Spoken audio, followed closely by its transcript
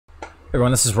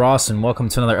Everyone, this is Ross, and welcome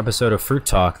to another episode of Fruit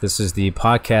Talk. This is the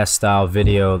podcast-style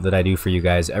video that I do for you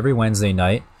guys every Wednesday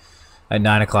night at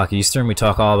 9 o'clock Eastern. We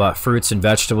talk all about fruits and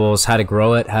vegetables, how to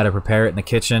grow it, how to prepare it in the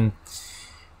kitchen.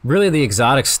 Really the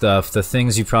exotic stuff, the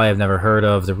things you probably have never heard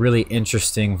of, the really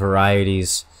interesting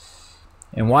varieties,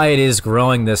 and why it is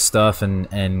growing this stuff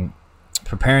and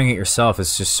preparing it yourself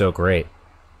is just so great.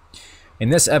 In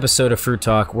this episode of Fruit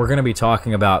Talk, we're going to be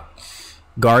talking about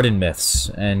garden myths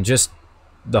and just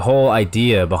the whole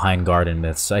idea behind garden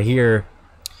myths. I hear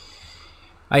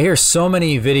so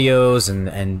many videos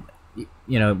and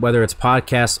you know, whether it's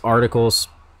podcasts, articles,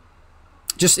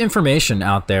 just information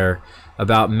out there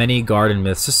about many garden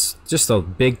myths. It's just a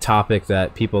big topic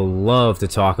that people love to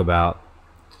talk about.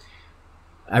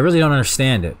 I really don't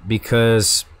understand it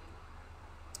because,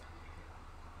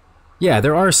 yeah,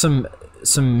 there are some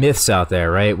myths out there,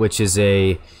 right? Which is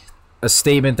a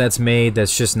statement that's made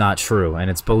that's just not true, and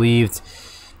it's believed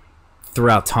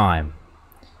throughout time.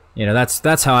 You know,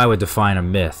 that's how I would define a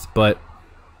myth. But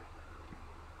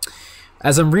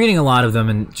as I'm reading a lot of them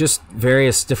and just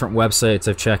various different websites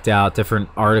I've checked out, different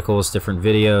articles, different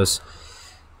videos,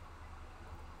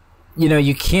 you know,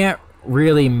 you can't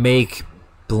really make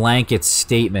blanket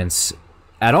statements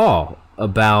at all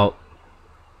about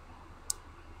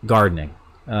gardening.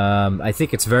 I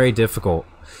think it's very difficult.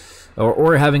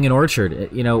 Or having an orchard,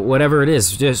 you know, whatever it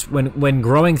is. Just when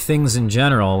growing things in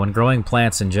general, when growing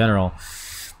plants in general,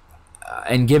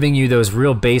 and giving you those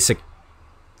real basic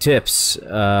tips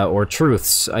or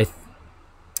truths, I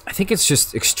think it's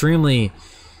just extremely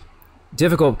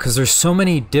difficult because there's so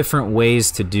many different ways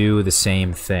to do the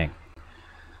same thing,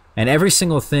 and every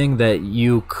single thing that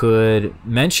you could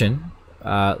mention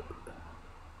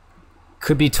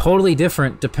could be totally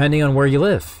different depending on where you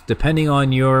live, depending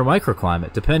on your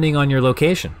microclimate, depending on your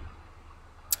location,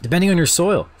 depending on your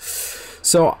soil.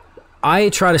 So I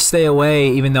try to stay away,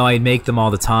 even though I make them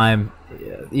all the time,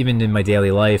 even in my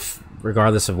daily life,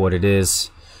 regardless of what it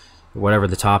is, whatever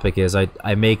the topic is.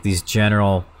 I make these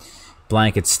general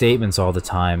blanket statements all the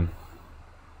time.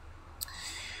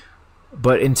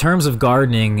 But in terms of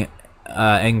gardening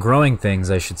and growing things,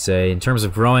 I should say, in terms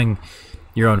of growing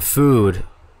your own food,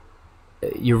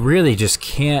 you really just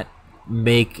can't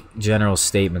make general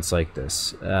statements like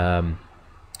this.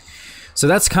 So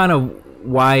that's kind of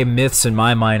why myths in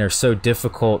my mind are so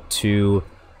difficult to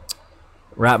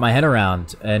wrap my head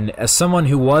around. And as someone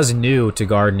who was new to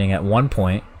gardening at one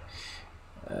point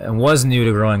and was new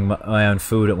to growing my own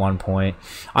food at one point,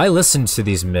 I listened to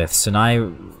these myths and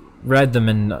I read them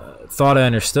and thought I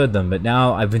understood them. But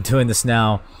now I've been doing this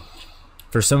now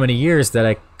for so many years that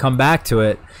I come back to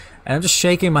it and I'm just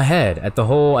shaking my head at the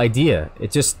whole idea.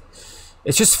 It's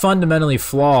just fundamentally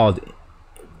flawed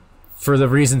for the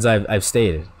reasons I've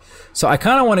stated. So I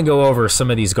kind of want to go over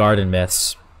some of these garden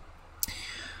myths,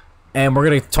 and we're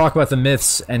going to talk about the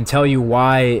myths and tell you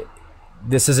why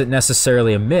this isn't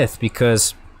necessarily a myth,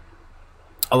 because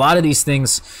a lot of these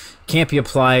things can't be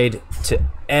applied to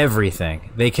everything.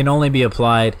 They can only be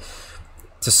applied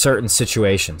to certain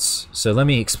situations. So let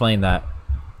me explain that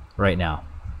right now.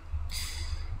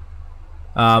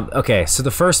 Okay, so the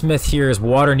first myth here is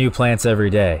water new plants every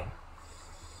day.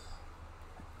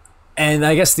 And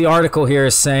I guess the article here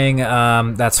is saying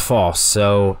that's false.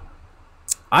 So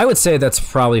I would say that's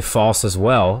probably false as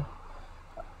well.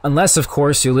 Unless, of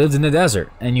course, you lived in the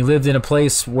desert and you lived in a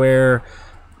place where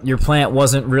your plant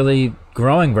wasn't really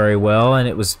growing very well and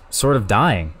it was sort of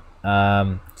dying.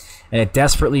 And it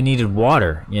desperately needed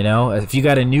water, you know? If you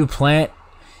got a new plant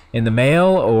in the mail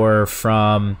or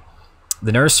from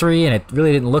the nursery and it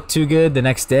really didn't look too good the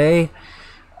next day,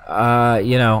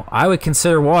 you know, I would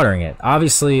consider watering it.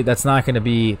 Obviously, that's not going to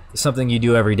be something you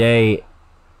do every day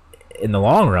in the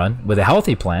long run with a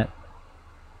healthy plant.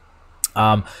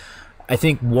 I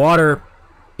think water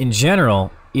in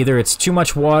general, either it's too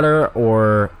much water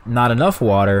or not enough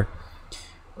water,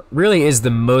 really is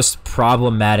the most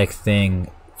problematic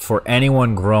thing for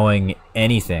anyone growing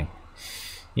anything.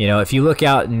 You know, if you look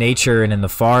out in nature and in the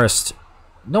forest,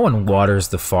 no one waters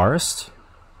the forest,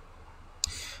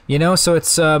 you know. So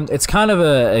it's kind of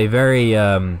a very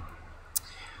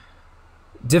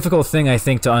difficult thing, I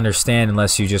think, to understand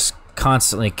unless you just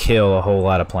constantly kill a whole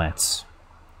lot of plants.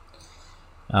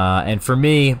 And for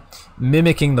me,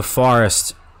 mimicking the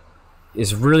forest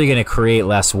is really going to create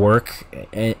less work,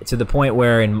 to the point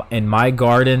where in my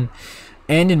garden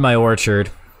and in my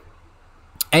orchard,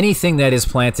 anything that is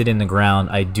planted in the ground,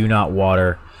 I do not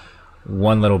water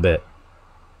one little bit.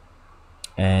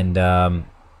 And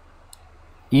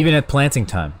even at planting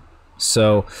time.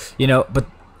 So, you know, but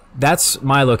that's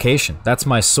my location. That's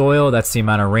my soil. That's the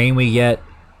amount of rain we get.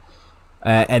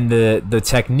 and the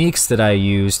techniques that I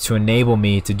use to enable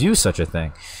me to do such a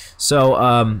thing.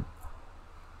 So,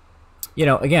 you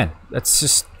know, again, that's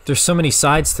just, there's so many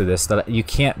sides to this that you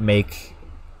can't make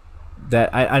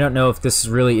that. I don't know if this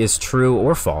really is true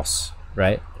or false,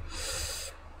 right?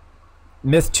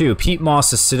 Myth 2, peat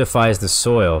moss acidifies the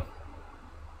soil.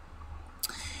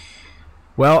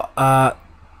 Well,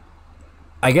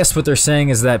 I guess what they're saying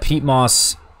is that peat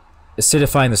moss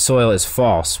acidifying the soil is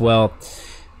false. Well,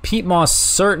 peat moss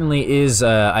certainly is,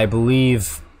 I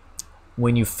believe,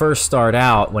 when you first start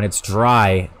out, when it's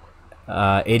dry,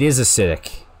 it is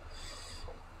acidic.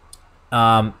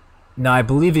 Now, I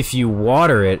believe if you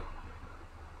water it,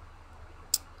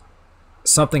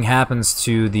 something happens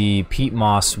to the peat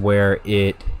moss where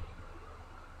it...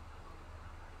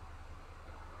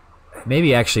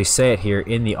 Maybe actually say it here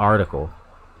in the article.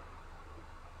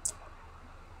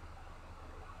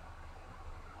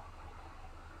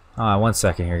 One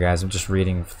second here, guys. I'm just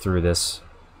reading through this.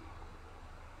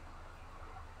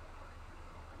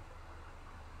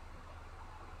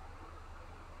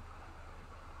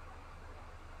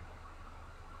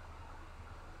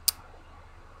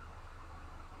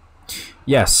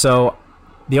 Yes, so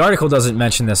the article doesn't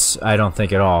mention this, I don't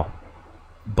think, at all.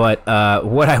 But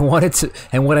what I wanted to,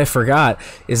 and what I forgot,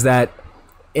 is that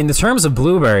in the terms of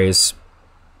blueberries,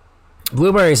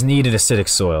 blueberries need an acidic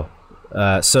soil.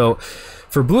 So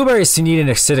for blueberries to need an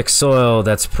acidic soil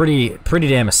that's pretty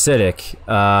damn acidic,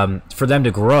 for them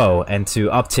to grow and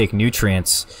to uptake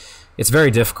nutrients, it's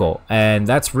very difficult. And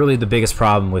that's really the biggest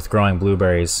problem with growing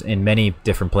blueberries in many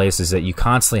different places, that you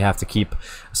constantly have to keep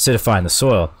acidifying the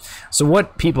soil. So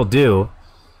what people do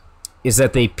is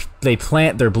that they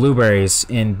plant their blueberries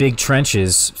in big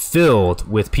trenches filled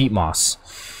with peat moss.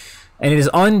 And it is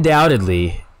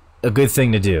undoubtedly a good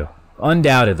thing to do.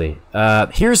 Undoubtedly.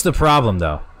 Here's the problem,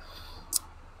 though.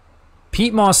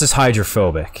 Peat moss is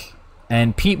hydrophobic,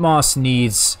 and peat moss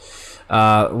needs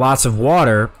lots of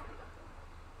water,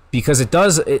 because it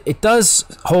does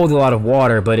hold a lot of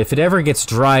water, but if it ever gets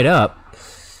dried up,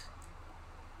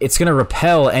 it's going to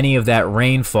repel any of that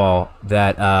rainfall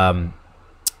that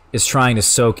is trying to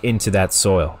soak into that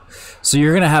soil. So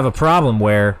you're going to have a problem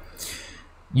where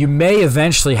you may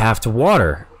eventually have to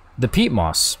water the peat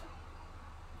moss.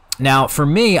 Now, for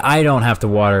me, I don't have to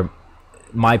water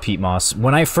my peat moss.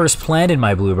 When I first planted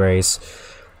my blueberries,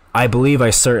 I believe I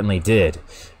certainly did,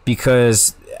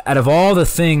 because out of all the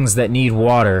things that need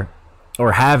water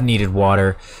or have needed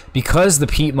water, because the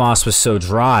peat moss was so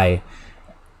dry,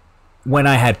 when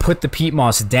I had put the peat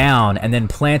moss down and then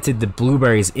planted the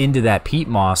blueberries into that peat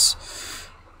moss,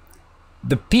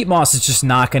 the peat moss is just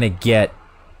not going to get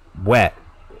wet.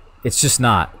 It's just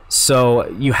not. So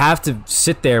you have to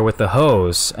sit there with the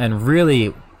hose and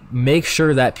really make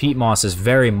sure that peat moss is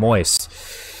very moist.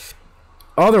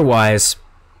 Otherwise,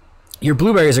 your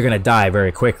blueberries are going to die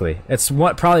very quickly. It's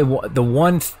probably the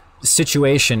one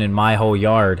situation in my whole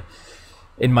yard,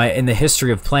 in the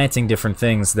history of planting different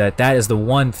things, that is the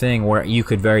one thing where you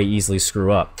could very easily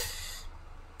screw up.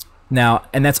 Now,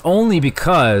 and that's only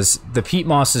because the peat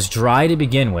moss is dry to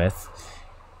begin with,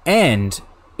 and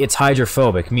it's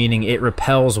hydrophobic, meaning it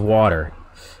repels water.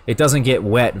 It doesn't get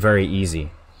wet very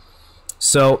easy.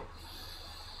 So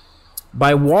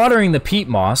by watering the peat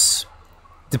moss,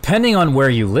 depending on where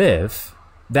you live,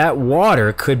 that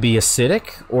water could be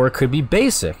acidic or it could be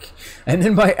basic. And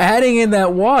then by adding in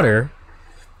that water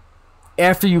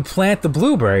after you plant the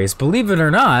blueberries, believe it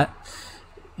or not,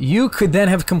 you could then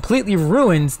have completely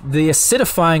ruined the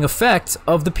acidifying effect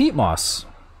of the peat moss.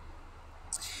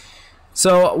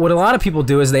 So what a lot of people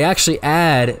do is they actually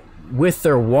add, with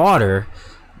their water,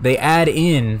 they add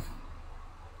in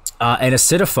an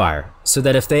acidifier, so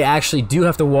that if they actually do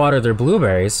have to water their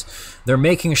blueberries, they're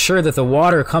making sure that the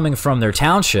water coming from their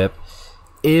township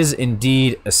is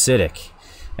indeed acidic.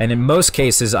 And in most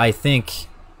cases, I think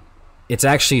it's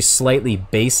actually slightly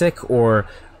basic, or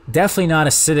definitely not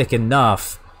acidic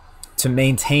enough to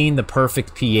maintain the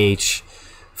perfect pH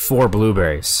for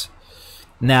blueberries.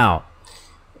 Now,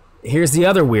 here's the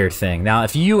other weird thing. Now,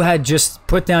 if you had just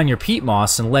put down your peat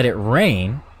moss and let it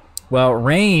rain, well,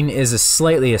 rain is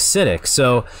slightly acidic,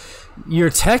 so you're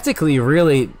technically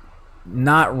really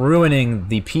not ruining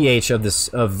the pH of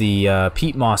the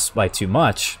peat moss by too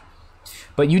much,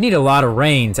 but you need a lot of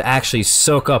rain to actually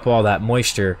soak up all that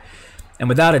moisture, and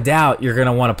without a doubt, you're going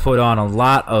to want to put on a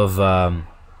lot of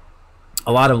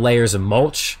layers of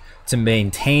mulch to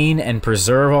maintain and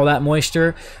preserve all that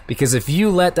moisture, because if you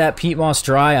let that peat moss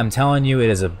dry, I'm telling you, it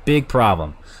is a big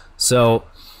problem. So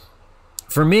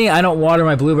for me, I don't water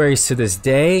my blueberries to this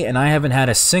day, and I haven't had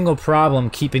a single problem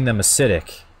keeping them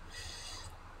acidic.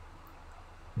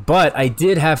 But I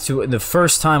did have to, the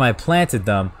first time I planted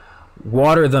them,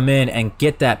 water them in and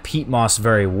get that peat moss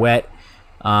very wet.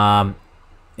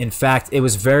 In fact, it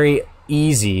was very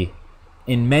easy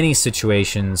in many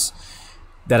situations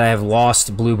that I have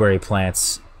lost blueberry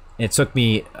plants. It took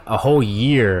me a whole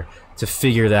year to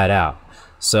figure that out.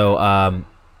 So,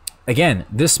 again,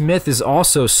 this myth is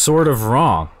also sort of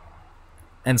wrong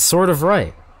and sort of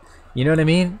right. You know what I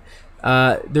mean?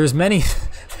 There's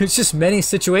just many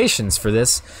situations for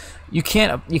this. You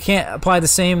can't apply the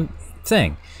same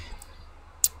thing.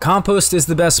 Compost is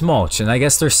the best mulch, and I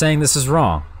guess they're saying this is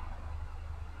wrong.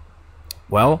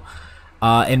 Well,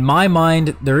 in my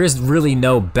mind, there is really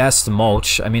no best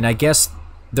mulch. I mean, I guess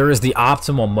there is the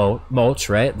optimal mulch,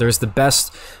 right? There's the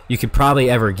best you could probably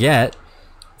ever get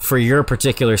for your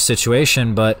particular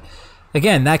situation, but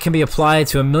again, that can be applied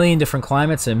to a million different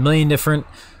climates and a million different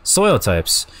soil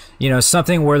types. You know,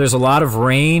 something where there's a lot of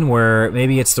rain, where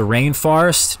maybe it's the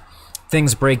rainforest,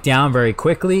 things break down very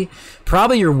quickly.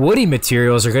 Probably your woody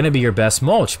materials are going to be your best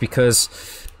mulch because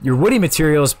your woody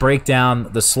materials break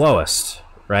down the slowest,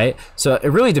 right? So it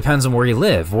really depends on where you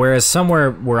live. Whereas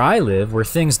somewhere where I live, where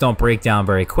things don't break down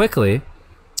very quickly,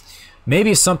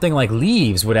 maybe something like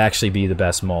leaves would actually be the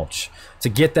best mulch to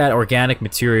get that organic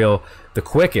material the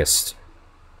quickest.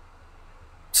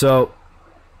 So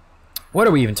what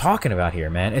are we even talking about here,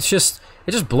 man? It just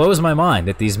blows my mind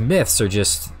that these myths are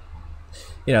just,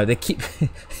 you know, they keep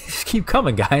keep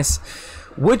coming, guys.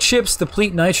 Wood chips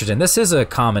deplete nitrogen. This is a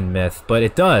common myth, but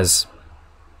it does.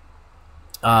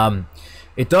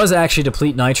 It does actually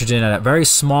deplete nitrogen at a very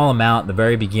small amount at the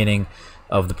very beginning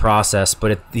of the process,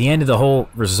 but at the end of the whole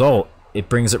result, it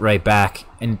brings it right back.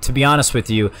 And to be honest with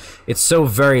you, it's so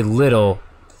very little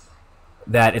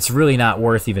that it's really not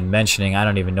worth even mentioning. I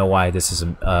don't even know why this is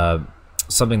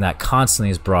something that constantly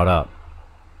is brought up.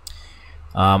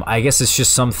 I guess it's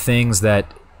just some things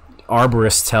that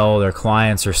arborists tell their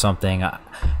clients or something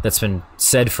that's been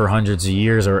said for hundreds of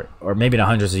years, or maybe not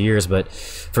hundreds of years, but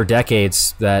for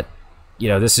decades, that, you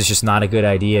know, this is just not a good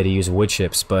idea to use wood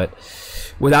chips. But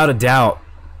without a doubt,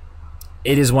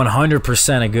 it is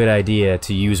 100% a good idea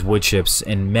to use wood chips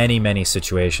in many, many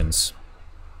situations.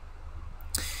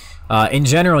 In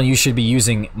general, you should be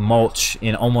using mulch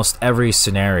in almost every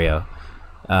scenario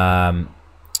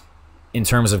in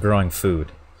terms of growing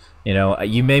food. You know,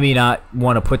 you maybe not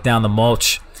want to put down the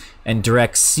mulch and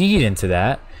direct seed into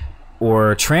that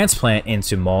or transplant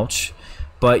into mulch,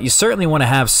 but you certainly want to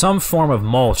have some form of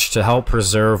mulch to help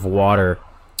preserve water,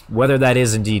 whether that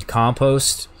is indeed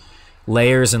compost,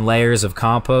 layers and layers of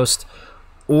compost,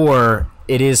 or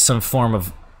it is some form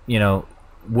of, you know,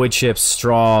 wood chips,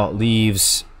 straw,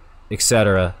 leaves,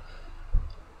 etc.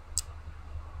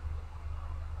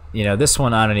 You know, this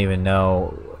one I don't even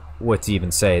know what to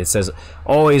even say. It says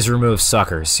always remove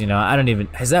suckers. You know, I don't even,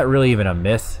 is that really even a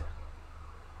myth?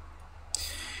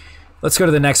 Let's go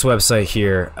to the next website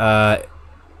here.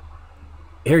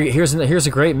 Here's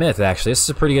a great myth, actually. This is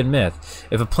a pretty good myth.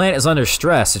 If a plant is under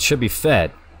stress, it should be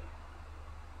fed.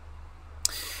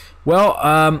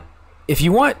 Well, if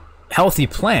you want healthy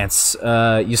plants,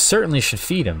 you certainly should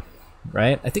feed them,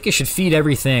 right? I think you should feed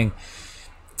everything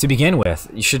to begin with.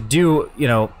 You should do, you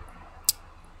know,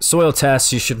 soil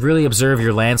tests. You should really observe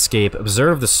your landscape,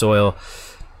 observe the soil,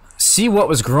 see what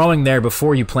was growing there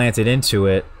before you planted into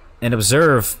it, and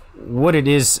observe what it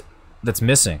is that's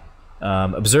missing.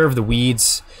 Observe the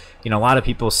weeds. You know, a lot of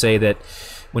people say that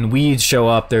when weeds show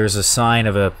up, there's a sign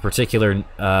of a particular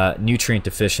nutrient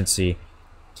deficiency.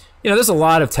 You know, there's a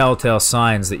lot of telltale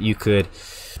signs that you could,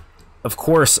 of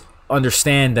course,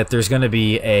 understand that there's going to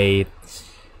be a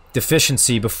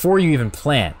deficiency before you even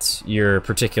plant your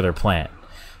particular plant.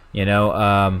 You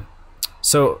know,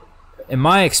 so in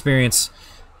my experience,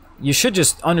 you should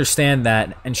just understand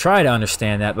that and try to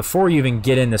understand that before you even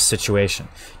get in this situation.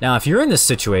 Now, if you're in this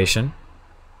situation,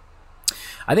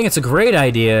 I think it's a great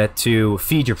idea to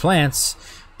feed your plants,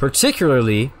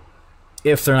 particularly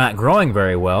if they're not growing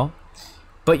very well.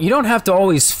 But you don't have to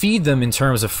always feed them in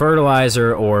terms of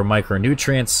fertilizer or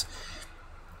micronutrients.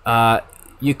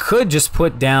 You could just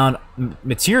put down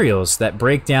materials that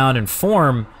break down and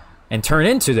form and turn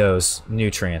into those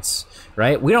nutrients,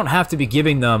 right? We don't have to be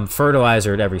giving them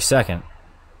fertilizer at every second.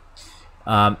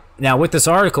 Now, what this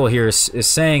article here is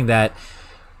saying that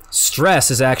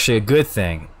stress is actually a good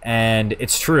thing, and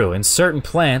it's true. In certain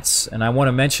plants, and I want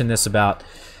to mention this about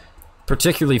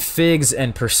particularly figs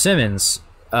and persimmons,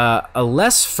 a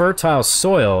less fertile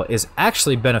soil is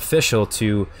actually beneficial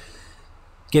to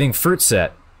getting fruit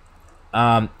set.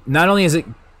 Not only is it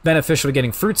beneficial to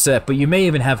getting fruit set, but you may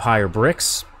even have higher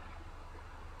bricks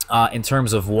in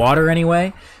terms of water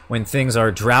anyway. When things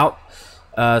are drought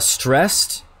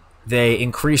stressed, They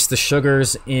increase the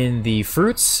sugars in the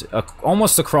fruits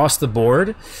almost across the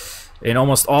board. In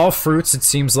almost all fruits, it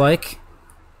seems like,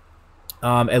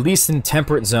 at least in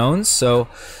temperate zones. So,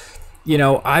 you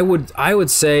know, I would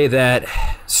say that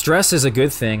stress is a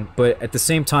good thing, but at the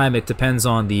same time, it depends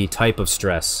on the type of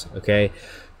stress. Okay,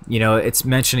 you know, it's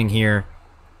mentioning here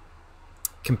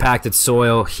compacted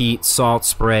soil, heat, salt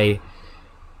spray.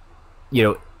 You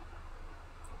know,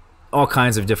 all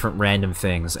kinds of different random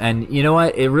things. And you know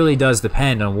what? It really does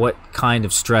depend on what kind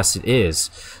of stress it is.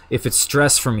 If it's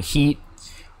stress from heat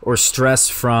or stress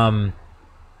from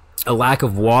a lack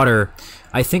of water,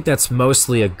 I think that's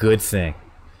mostly a good thing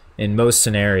in most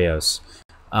scenarios.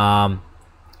 Or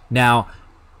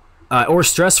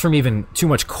stress from even too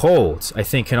much cold, I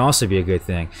think, can also be a good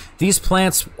thing. These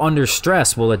plants under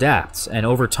stress will adapt, and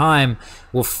over time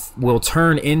will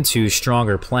turn into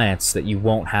stronger plants that you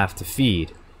won't have to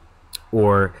feed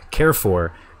or care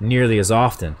for nearly as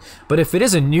often. But if it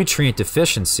is a nutrient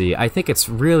deficiency, I think it's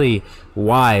really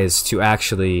wise to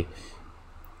actually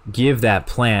give that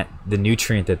plant the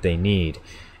nutrient that they need,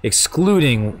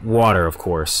 excluding water, of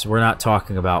course. We're not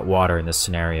talking about water in this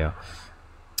scenario.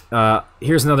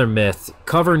 Here's another myth.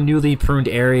 Cover newly pruned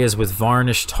areas with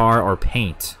varnish, tar, or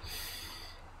paint.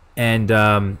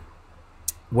 And,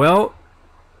 well,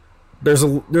 there's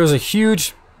a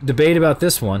huge debate about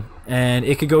this one, and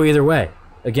it could go either way.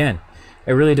 Again,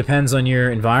 it really depends on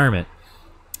your environment.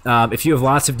 If you have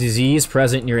lots of disease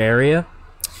present in your area,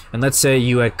 and let's say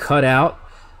you had cut out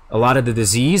a lot of the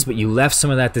disease, but you left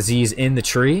some of that disease in the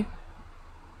tree,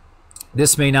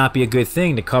 this may not be a good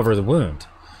thing to cover the wound.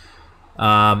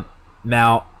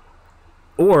 Now,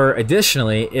 or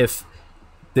additionally, if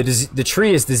the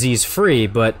tree is disease-free,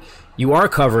 but you are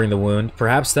covering the wound,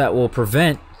 perhaps that will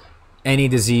prevent any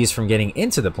disease from getting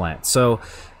into the plant. So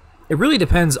it really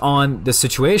depends on the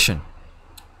situation.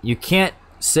 You can't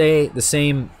say the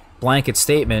same blanket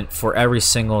statement for every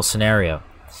single scenario.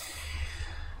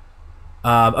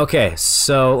 Okay,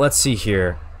 so let's see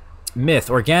here. Myth: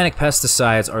 organic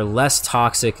pesticides are less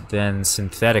toxic than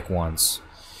synthetic ones.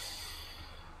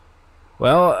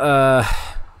 Well,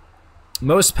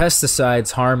 most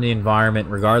pesticides harm the environment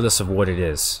regardless of what it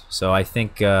is. So I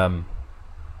think, you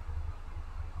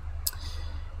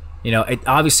know, it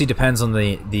obviously depends on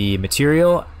the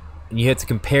material, and you have to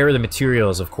compare the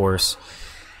materials, of course.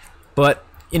 But,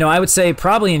 you know, I would say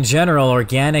probably in general,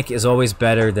 organic is always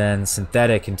better than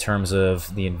synthetic in terms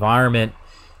of the environment,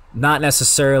 not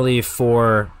necessarily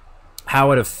for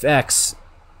how it affects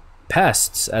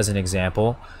pests, as an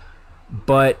example,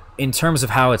 but in terms of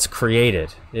how it's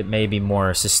created. It may be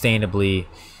more sustainably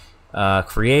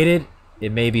created.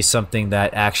 It may be something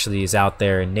that actually is out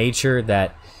there in nature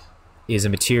that is a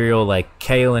material like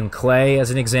kaolin clay, as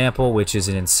an example, which is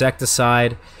an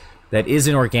insecticide that is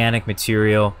an organic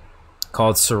material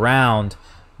called Surround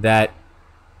that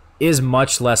is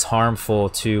much less harmful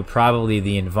to probably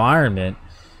the environment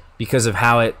because of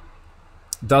how it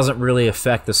doesn't really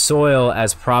affect the soil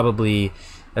as probably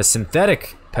a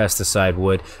synthetic pesticide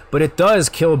would, but it does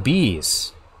kill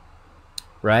bees,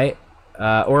 right?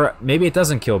 Or maybe it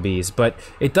doesn't kill bees, but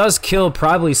it does kill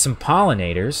probably some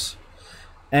pollinators.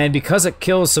 And because it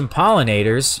kills some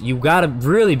pollinators, you got to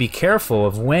really be careful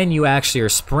of when you actually are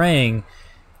spraying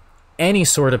any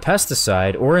sort of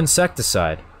pesticide or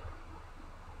insecticide.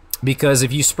 Because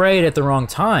if you spray it at the wrong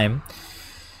time,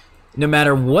 no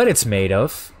matter what it's made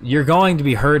of, you're going to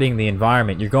be hurting the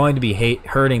environment. You're going to be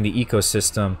hurting the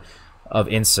ecosystem of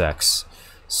insects.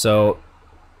 So,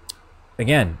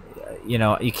 again, you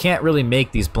know, you can't really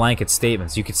make these blanket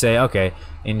statements. You could say, okay,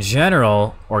 in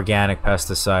general, organic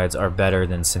pesticides are better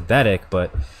than synthetic,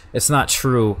 but it's not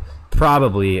true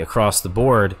probably across the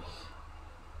board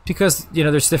because, you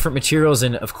know, there's different materials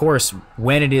and, of course,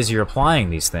 when it is you're applying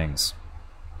these things.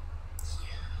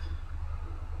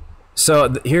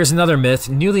 So here's another myth.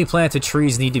 Newly planted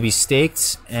trees need to be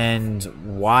staked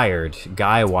and wired,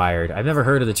 guy wired. I've never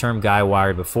heard of the term guy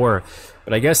wired before,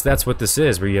 but I guess that's what this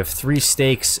is, where you have 3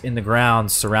 stakes in the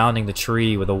ground surrounding the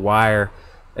tree with a wire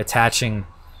attaching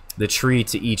the tree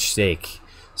to each stake.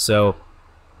 So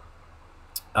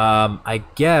I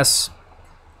guess,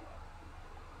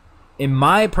 in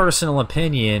my personal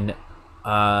opinion,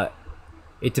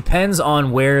 it depends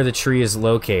on where the tree is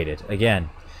located. Again,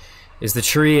 is the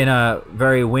tree in a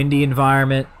very windy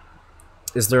environment?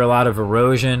 Is there a lot of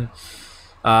erosion?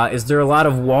 Is there a lot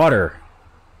of water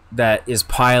that is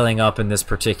piling up in this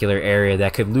particular area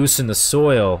that could loosen the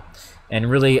soil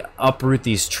and really uproot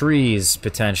these trees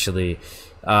potentially?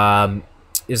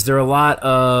 Is there a lot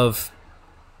of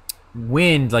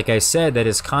wind, like I said, that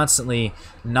is constantly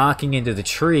knocking into the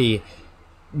tree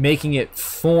making it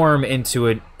form into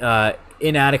an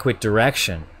inadequate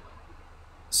direction.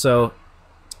 So,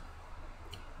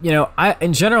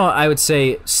 in general, I would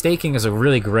say staking is a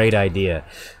really great idea.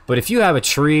 But if you have a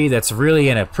tree that's really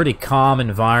in a pretty calm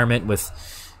environment with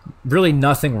really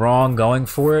nothing wrong going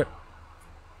for it,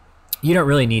 you don't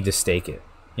really need to stake it,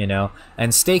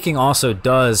 And staking also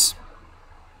does,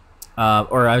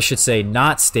 or I should say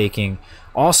not staking,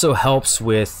 also helps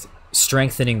with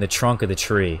strengthening the trunk of the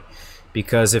tree.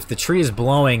 Because if the tree is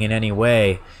blowing in any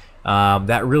way,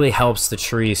 that really helps the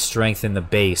tree strengthen the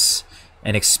base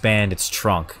and expand its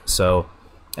trunk. So,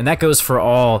 and that goes for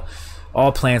all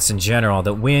plants in general.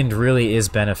 The wind really is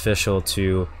beneficial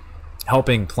to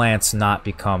helping plants not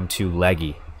become too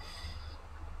leggy.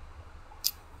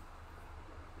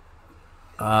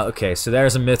 Okay, so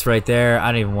there's a myth right there.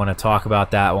 I don't even want to talk about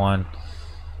that one.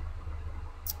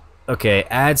 Okay,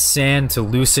 add sand to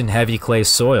loosen heavy clay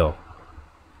soil.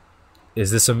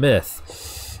 Is this a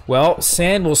myth? Well,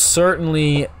 sand will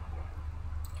certainly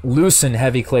loosen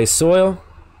heavy clay soil.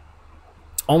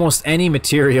 Almost any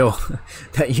material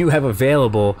that you have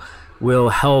available will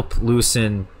help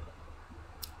loosen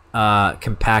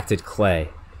compacted clay.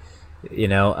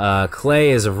 Clay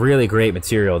is a really great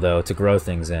material, though, to grow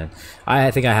things in.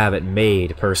 I think I have it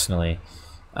made, personally.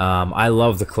 I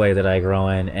love the clay that I grow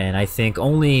in, and I think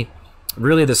only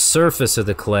really the surface of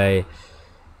the clay,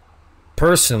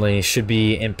 personally, should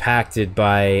be impacted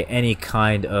by any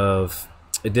kind of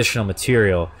additional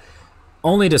material,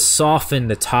 only to soften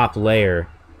the top layer,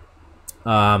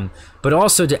 but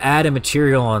also to add a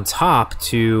material on top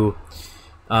to,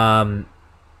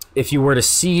 if you were to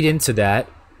seed into that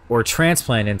or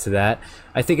transplant into that,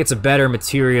 I think it's a better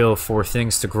material for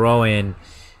things to grow in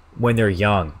when they're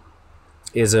young,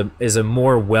 is a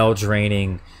more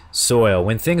well-draining soil.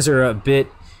 When things are a bit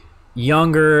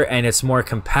younger and it's more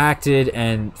compacted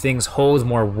and things hold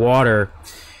more water,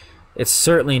 it's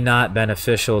certainly not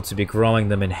beneficial to be growing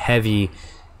them in heavy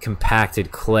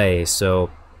compacted clay. So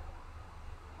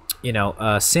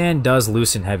sand does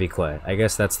loosen heavy clay. I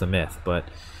guess that's the myth, but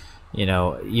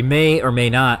you may or may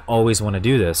not always want to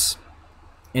do this.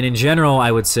 And in general,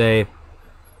 I would say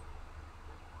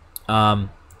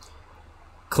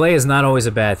clay is not always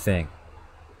a bad thing.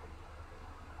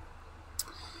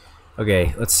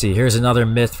 Okay, let's see. Here's another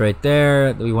myth right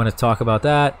there. We want to talk about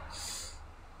that.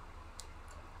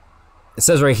 It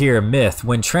says right here, a myth.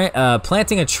 When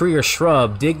planting a tree or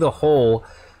shrub, dig the hole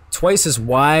twice as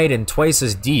wide and twice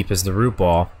as deep as the root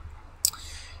ball.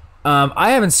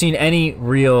 I haven't seen any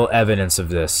real evidence of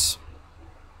this.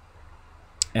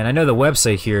 And I know the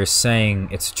website here is saying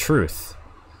it's truth.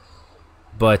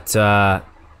 But I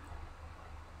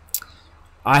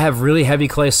have really heavy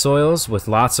clay soils with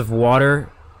lots of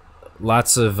water,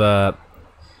 lots of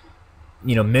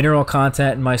mineral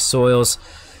content in my soils.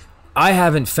 I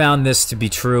haven't found this to be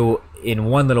true in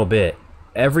one little bit.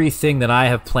 Everything that I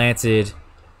have planted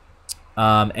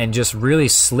and just really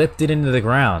slipped it into the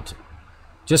ground,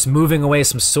 just moving away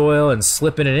some soil and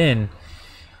slipping it in,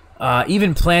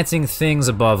 even planting things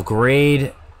above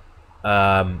grade,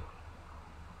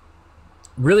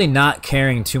 really not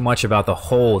caring too much about the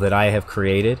hole that I have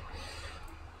created,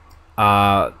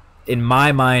 in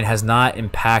my mind has not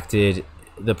impacted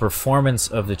the performance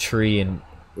of the tree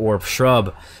or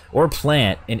shrub or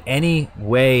plant in any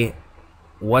way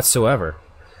whatsoever.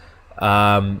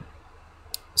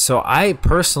 So I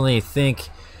personally think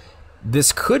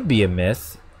this could be a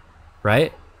myth,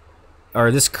 right?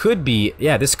 Or this could be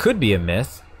a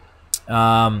myth.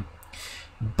 But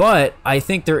I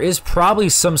think there is probably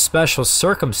some special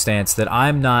circumstance that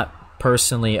I'm not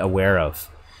personally aware of.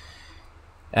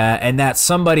 And that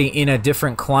somebody in a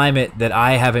different climate that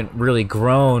I haven't really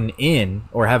grown in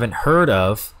or haven't heard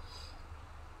of,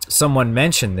 someone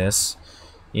mentioned this,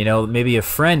 maybe a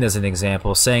friend as an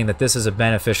example, saying that this is a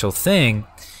beneficial thing.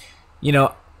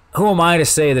 Who am I to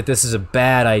say that this is a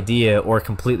bad idea or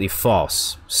completely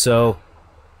false? So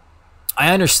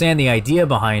I understand the idea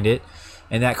behind it,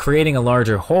 and that creating a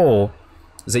larger hole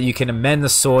is that you can amend the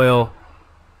soil.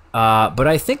 But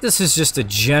I think this is just a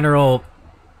general...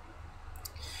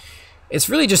 It's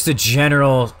really just a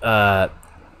general,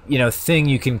 thing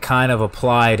you can kind of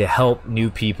apply to help new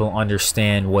people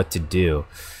understand what to do.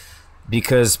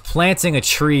 Because planting a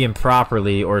tree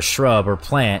improperly, or shrub or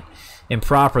plant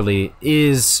improperly,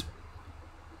 is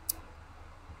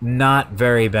not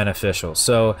very beneficial.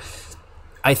 So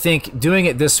I think doing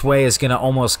it this way is going to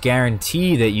almost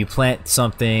guarantee that you plant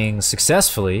something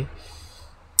successfully.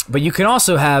 But you can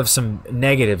also have some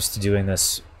negatives to doing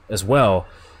this as well.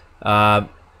 By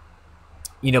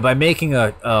making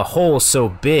a hole so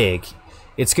big,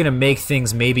 it's going to make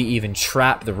things maybe even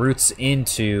trap the roots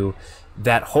into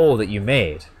that hole that you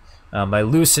made. By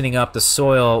loosening up the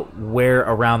soil where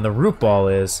around the root ball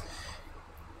is,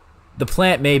 the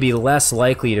plant may be less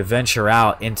likely to venture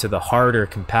out into the harder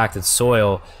compacted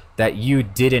soil that you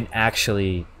didn't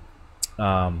actually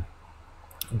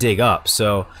dig up.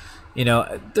 So, you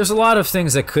know, there's a lot of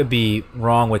things that could be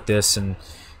wrong with this, and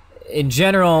in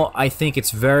general, I think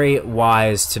it's very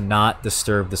wise to not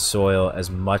disturb the soil as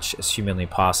much as humanly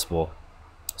possible.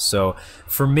 So,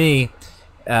 for me,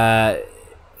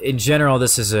 in general,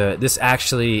 this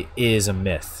actually is a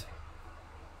myth.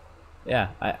 Yeah,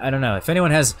 I don't know. If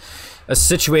anyone has a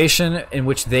situation in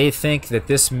which they think that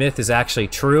this myth is actually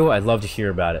true, I'd love to hear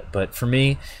about it. But for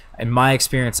me, in my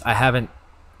experience, I haven't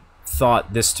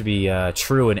thought this to be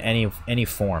true in any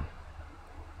form.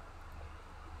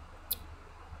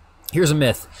 Here's a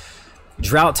myth.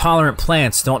 Drought-tolerant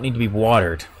plants don't need to be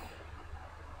watered.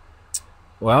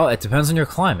 Well, it depends on your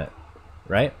climate,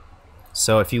 right?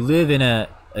 So if you live in a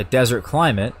desert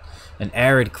climate, an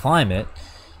arid climate,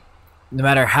 no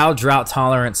matter how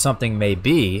drought-tolerant something may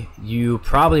be, you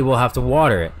probably will have to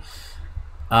water it.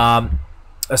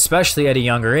 Especially at a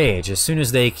younger age. As soon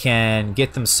as they can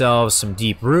get themselves some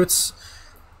deep roots,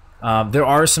 there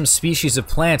are some species of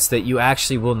plants that you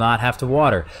actually will not have to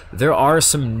water. There are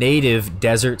some native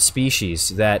desert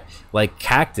species that, like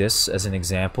cactus as an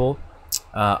example,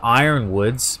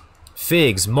 ironwoods,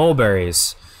 figs,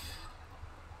 mulberries,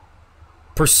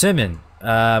 persimmon.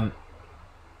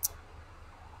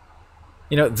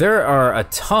 You know, there are a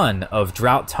ton of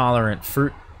drought-tolerant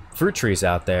fruit trees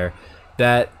out there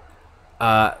that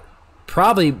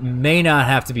probably may not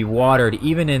have to be watered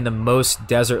even in the most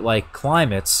desert-like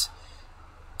climates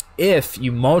if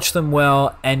you mulch them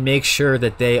well and make sure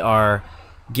that they are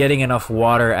getting enough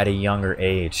water at a younger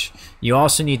age. You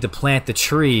also need to plant the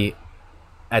tree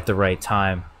at the right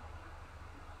time.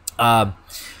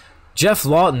 Jeff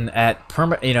Lawton at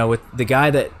with the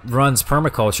guy that runs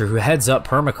permaculture, who heads up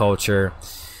permaculture,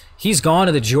 he's gone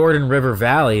to the Jordan River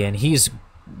Valley and he's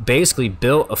basically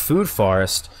built a food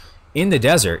forest in the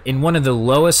desert, in one of the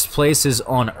lowest places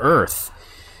on Earth,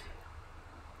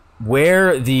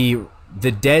 where the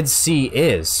Dead Sea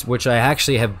is, which I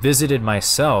actually have visited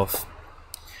myself.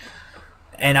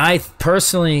 And I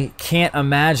personally can't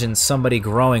imagine somebody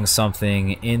growing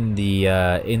something in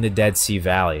the Dead Sea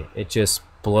Valley. It just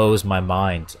blows my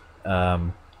mind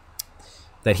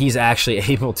that he's actually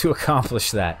able to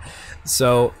accomplish that.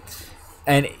 So,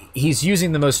 and he's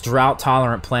using the most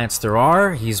drought-tolerant plants there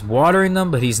are. He's watering them,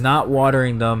 but he's not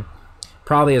watering them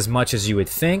probably as much as you would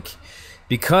think,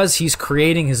 because he's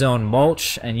creating his own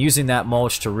mulch and using that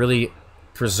mulch to really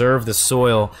preserve the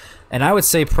soil. And I would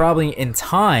say probably in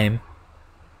time,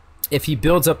 if he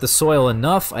builds up the soil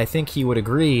enough, I think he would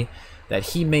agree that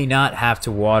he may not have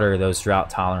to water those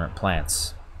drought-tolerant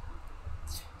plants.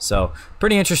 So,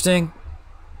 pretty interesting.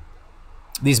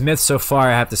 These myths so far,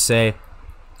 I have to say.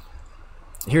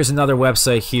 Here's another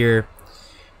website here.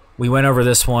 We went over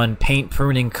this one. Paint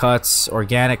pruning cuts.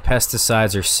 Organic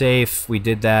pesticides are safe. We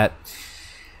did that.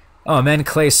 Oh, amend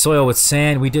clay soil with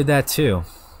sand. We did that too.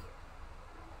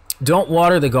 Don't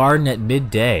water the garden at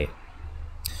midday.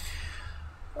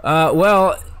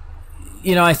 Well,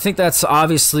 you know, I think that's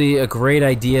obviously a great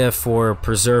idea for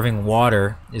preserving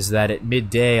water, is that at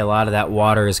midday a lot of that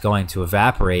water is going to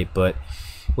evaporate, but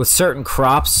with certain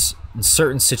crops, in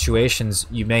certain situations,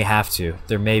 you may have to.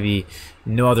 There may be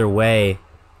no other way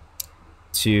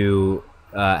to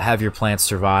have your plants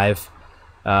survive.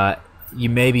 You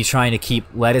may be trying to keep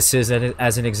lettuces,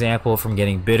 as an example, from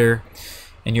getting bitter,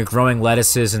 and you're growing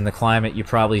lettuces in the climate you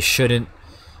probably shouldn't,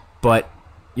 but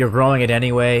you're growing it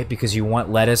anyway because you want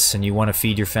lettuce and you want to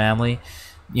feed your family.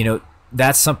 You know,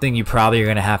 that's something you probably are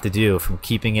going to have to do, from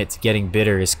keeping it to getting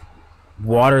bitter, is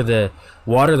water the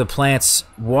plants,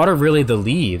 water really the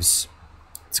leaves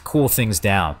to cool things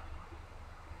down.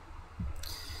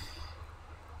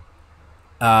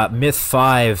 Myth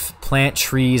 5, plant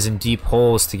trees in deep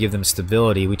holes to give them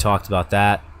stability. We talked about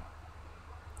that.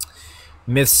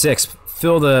 Myth 6,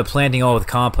 fill the planting hole with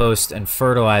compost and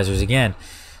fertilizers. Again,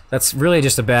 that's really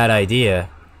just a bad idea,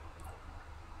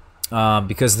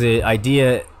 because the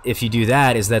idea, if you do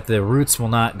that, is that the roots will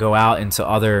not go out into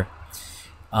other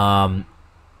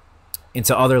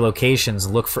locations,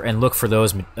 look for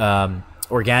those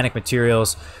organic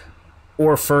materials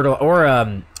or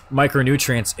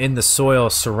micronutrients in the soil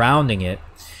surrounding it.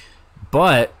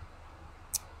 But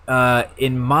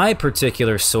in my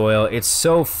particular soil, it's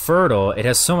so fertile, it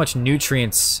has so much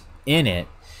nutrients in it,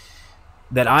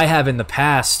 that I have in the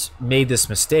past made this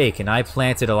mistake, and I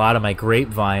planted a lot of my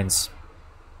grapevines.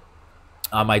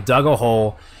 I dug a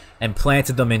hole and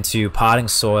planted them into potting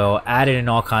soil, added in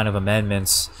all kind of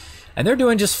amendments, and they're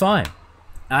doing just fine.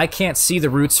 I can't see the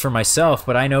roots for myself,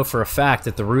 but I know for a fact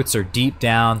that the roots are deep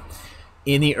down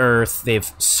in the earth. They've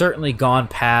certainly gone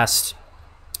past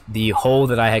the hole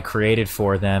that I had created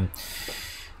for them.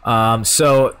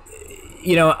 So,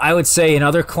 you know, I would say in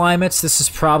other climates, this is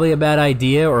probably a bad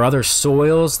idea, or other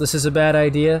soils, this is a bad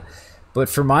idea. But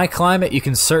for my climate, you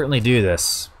can certainly do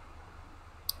this.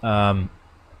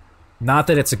 Not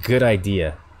that it's a good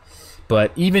idea,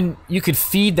 but even you could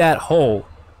feed that hole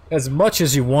as much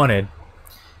as you wanted,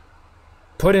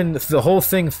 put in the whole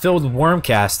thing filled with worm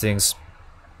castings,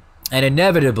 and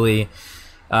inevitably,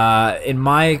 in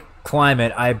my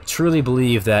climate, I truly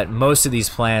believe that most of these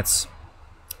plants,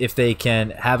 if they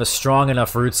can have a strong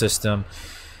enough root system,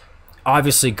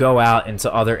 obviously go out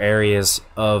into other areas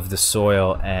of the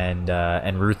soil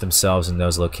and root themselves in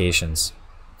those locations.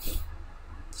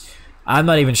 I'm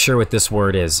not even sure what this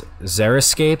word is.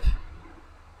 Xeriscape?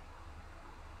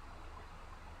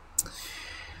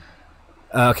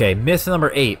 Okay, myth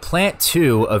number 8. Plant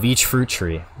 2 of each fruit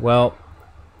tree. Well,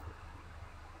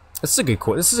 this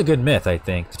is a good myth, I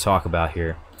think, to talk about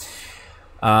here.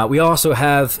 We also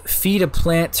have feed a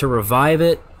plant to revive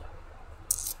it.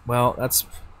 Well,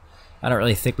 I don't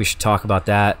really think we should talk about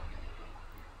that.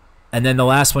 And then the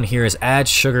last one here is add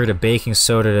sugar to baking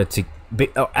soda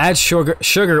add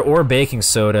sugar or baking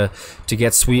soda to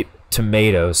get sweet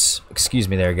tomatoes. Excuse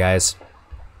me there, guys.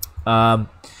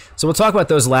 So we'll talk about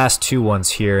those last 2 ones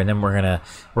here, and then we're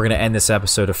gonna end this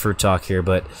episode of Fruit Talk here.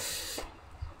 But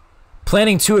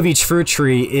planting 2 of each fruit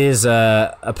tree is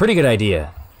a pretty good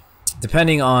idea,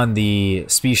 depending on the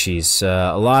species.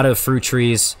 A lot of fruit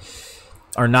trees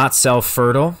are not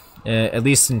self-fertile, at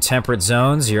least in temperate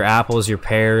zones. Your apples, your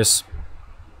pears,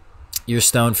 your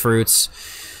stone fruits.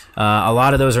 A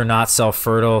lot of those are not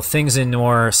self-fertile. Things in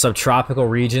more subtropical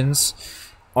regions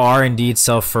are indeed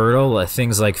self-fertile.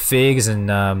 Things like figs and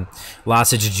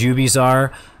lots of jujubes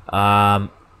are.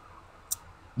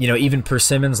 You know, even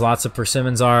persimmons. Lots of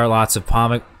persimmons are. Lots of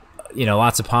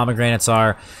pomegranates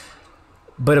are.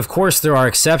 But of course, there are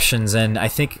exceptions, and I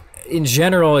think in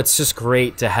general, it's just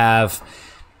great to have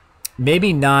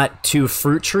maybe not 2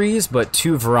 fruit trees, but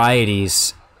 2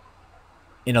 varieties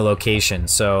in a location.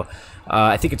 So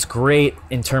I think it's great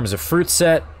in terms of fruit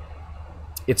set.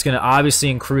 It's going to obviously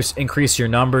increase your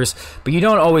numbers, but you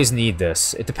don't always need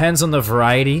this. It depends on the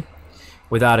variety,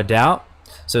 without a doubt.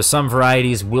 So some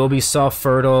varieties will be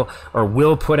self-fertile or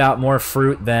will put out more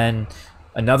fruit than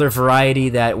another variety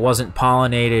that wasn't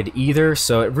pollinated either.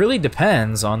 So it really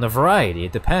depends on the variety.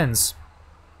 It depends,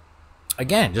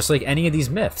 again, just like any of these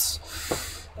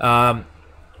myths. Now,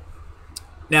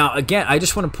 again, I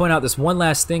just want to point out this one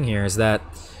last thing here, is that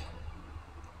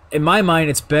in my mind,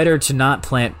 it's better to not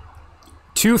plant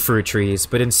 2 fruit trees,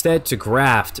 but instead to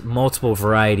graft multiple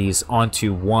varieties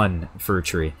onto 1 fruit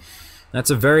tree. That's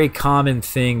a very common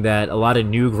thing that a lot of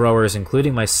new growers,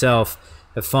 including myself,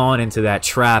 have fallen into that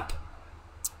trap.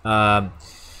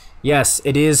 Yes,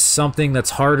 it is something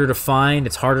that's harder to find.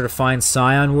 It's harder to find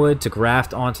scion wood to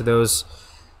graft onto those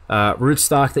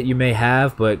rootstock that you may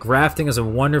have, but grafting is a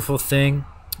wonderful thing.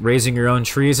 Raising your own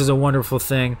trees is a wonderful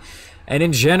thing. And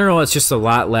in general, it's just a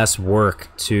lot less work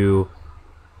to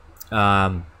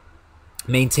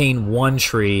maintain 1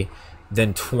 tree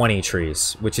than 20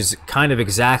 trees, which is kind of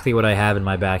exactly what I have in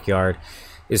my backyard,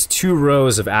 is 2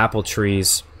 rows of apple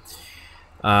trees.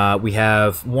 We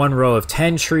have 1 row of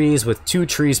 10 trees with 2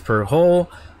 trees per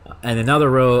hole, and another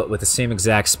row with the same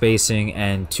exact spacing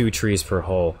and 2 trees per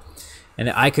hole. And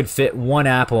I could fit 1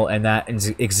 apple in that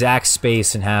exact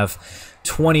space and have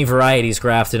 20 varieties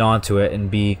grafted onto it and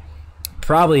be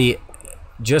probably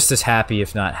just as happy,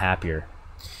 if not happier.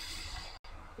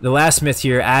 The last myth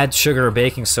here, add sugar or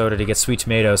baking soda to get sweet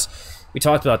tomatoes. We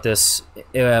talked about this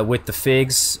with the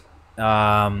figs.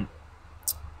 What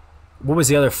was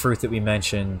the other fruit that we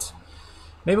mentioned?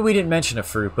 Maybe we didn't mention a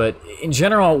fruit, but in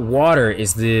general, water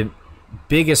is the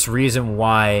biggest reason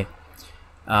why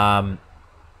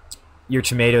your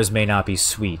tomatoes may not be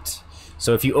sweet.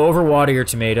 So if you overwater your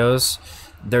tomatoes,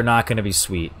 they're not going to be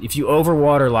sweet. If you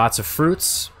overwater lots of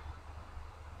fruits,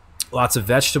 lots of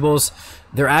vegetables,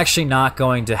 they're actually not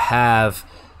going to have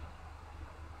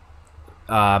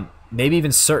maybe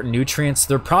even certain nutrients.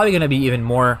 They're probably going to be even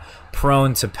more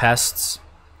prone to pests,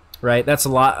 right? That's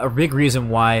a big reason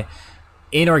why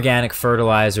inorganic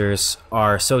fertilizers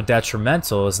are so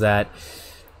detrimental, is that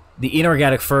the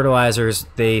inorganic fertilizers,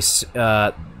 the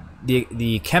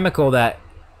chemical that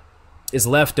is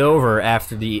left over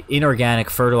after the inorganic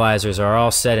fertilizers are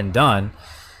all said and done,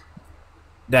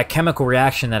 that chemical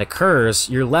reaction that occurs,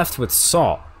 you're left with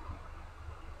salt.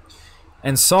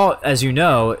 And salt, as you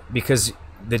know, because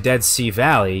the Dead Sea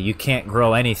Valley, you can't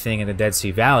grow anything in the Dead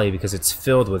Sea Valley because it's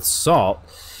filled with salt,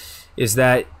 is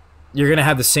that you're going to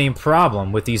have the same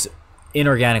problem with these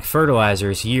inorganic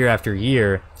fertilizers year after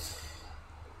year,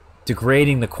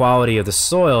 degrading the quality of the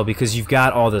soil because you've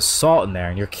got all this salt in there,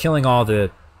 and you're killing all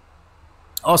the...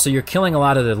 Also, you're killing a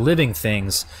lot of the living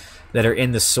things that are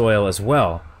in the soil as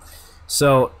well.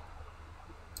 So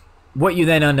what you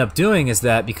then end up doing is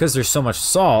that because there's so much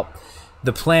salt,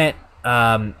 the plant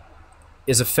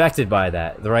is affected by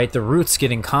that, right? The roots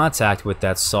get in contact with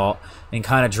that salt and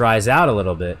kind of dries out a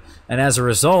little bit. And as a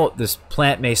result, this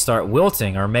plant may start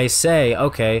wilting, or may say,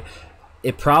 okay,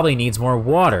 it probably needs more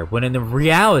water, when in the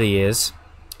reality is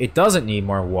it doesn't need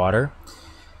more water.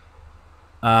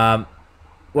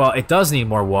 Well, it does need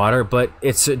more water, but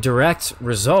it's a direct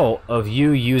result of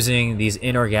you using these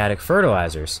inorganic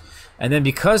fertilizers. And then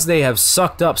because they have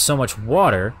sucked up so much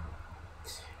water,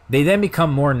 they then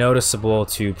become more noticeable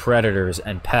to predators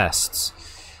and pests.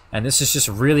 And this is just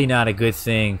really not a good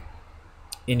thing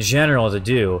in general to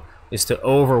do, is to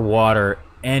overwater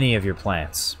any of your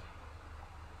plants.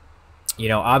 You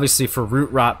know, obviously for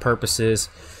root rot purposes,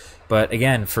 but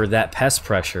again, for that pest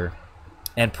pressure,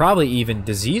 and probably even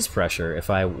disease pressure, if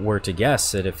I were to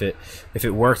guess it, if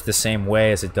it worked the same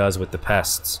way as it does with the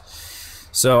pests.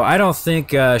 So I don't think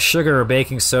sugar or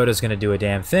baking soda is going to do a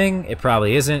damn thing. It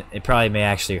probably isn't. It probably may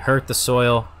actually hurt the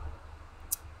soil.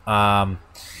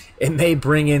 It may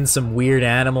bring in some weird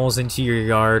animals into your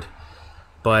yard.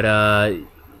 But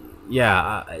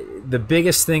yeah, the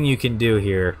biggest thing you can do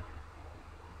here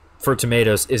for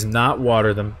tomatoes is not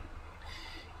water them.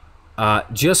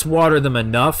 Just water them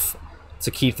enough to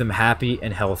keep them happy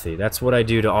and healthy. That's what I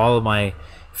do to all of my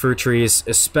fruit trees,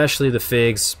 especially the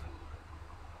figs.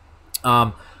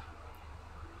 One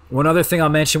other thing I'll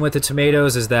mention with the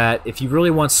tomatoes is that if you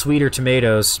really want sweeter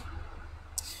tomatoes,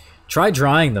 try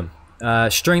drying them.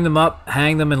 String them up,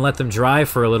 hang them, and let them dry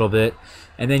for a little bit,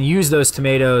 and then use those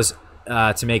tomatoes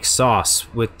to make sauce.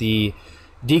 With the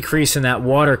decrease in that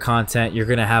water content, you're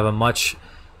going to have a much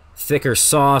thicker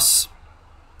sauce,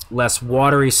 less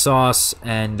watery sauce,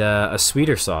 and a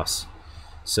sweeter sauce.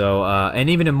 So and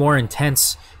even a more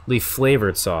intensely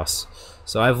flavored sauce.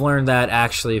 So I've learned that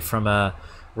actually from an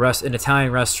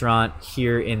Italian restaurant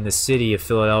here in the city of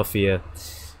Philadelphia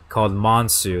called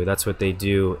Monsu. That's what they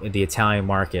do in the Italian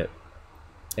market,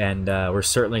 and we're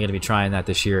certainly going to be trying that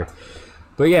this year.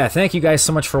 But yeah, thank you guys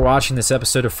so much for watching this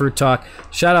episode of Fruit Talk.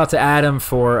 Shout out to Adam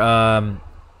for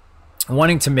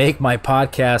wanting to make my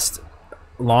podcast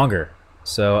longer.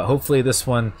 So hopefully this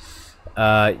one,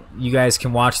 you guys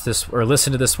can watch this or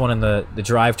listen to this one in the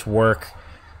drive to work.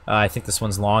 I think this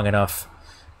one's long enough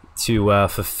to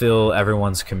fulfill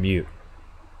everyone's commute.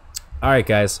 Alright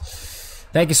guys,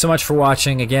 thank you so much for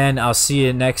watching. Again, I'll see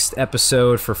you next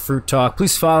episode for Fruit Talk.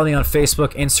 Please follow me on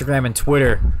Facebook, Instagram, and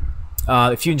Twitter.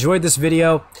 If you enjoyed this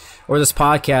video or this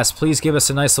podcast, please give us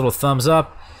a nice little thumbs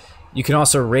up. You can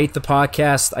also rate the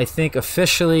podcast. I think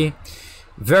officially,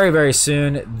 very, very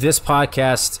soon, this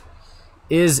podcast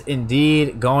is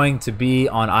indeed going to be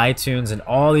on iTunes and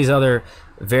all these other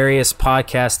various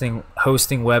podcasting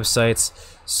hosting websites.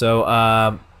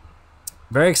 So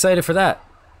very excited for that,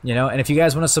 you know. And if you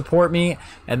guys want to support me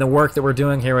and the work that we're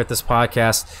doing here with this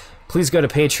podcast, please go to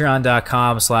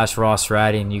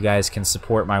patreon.com/RossRaddi and you guys can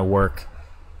support my work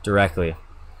directly.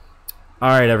 All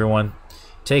right, everyone,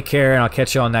 take care, and I'll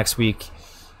catch you all next week.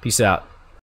 Peace out.